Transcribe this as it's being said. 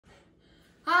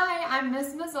Hi, I'm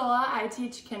Miss Mazzola. I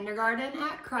teach kindergarten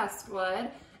at Crestwood.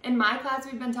 In my class,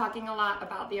 we've been talking a lot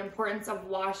about the importance of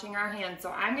washing our hands.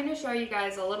 So I'm going to show you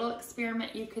guys a little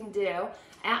experiment you can do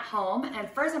at home. And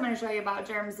first I'm going to show you about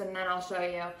germs, and then I'll show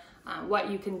you what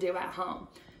you can do at home.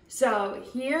 So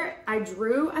here I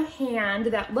drew a hand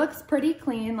that looks pretty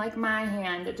clean, like my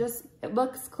hand. It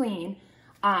looks clean.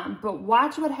 But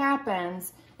watch what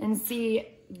happens and see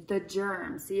the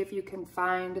germs. See if you can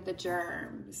find the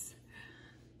germs.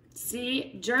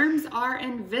 See, germs are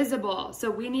invisible, so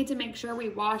we need to make sure we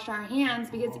wash our hands,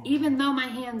 because even though my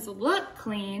hands look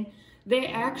clean, they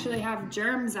actually have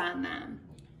germs on them.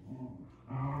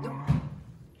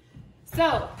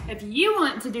 So if you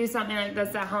want to do something like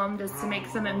this at home, just to make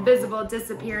some invisible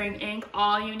disappearing ink,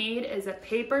 all you need is a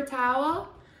paper towel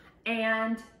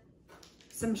and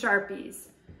some Sharpies.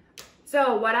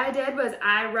 So what I did was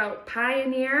I wrote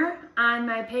Pioneer on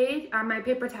my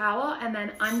paper towel, and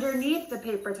then underneath the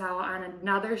paper towel on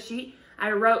another sheet,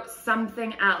 I wrote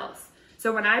something else.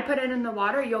 So when I put it in the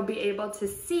water, you'll be able to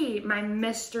see my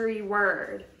mystery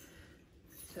word.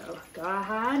 So go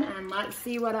ahead and let's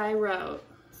see what I wrote.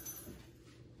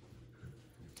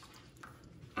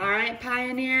 All right,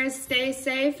 Pioneers, stay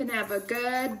safe and have a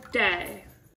good day.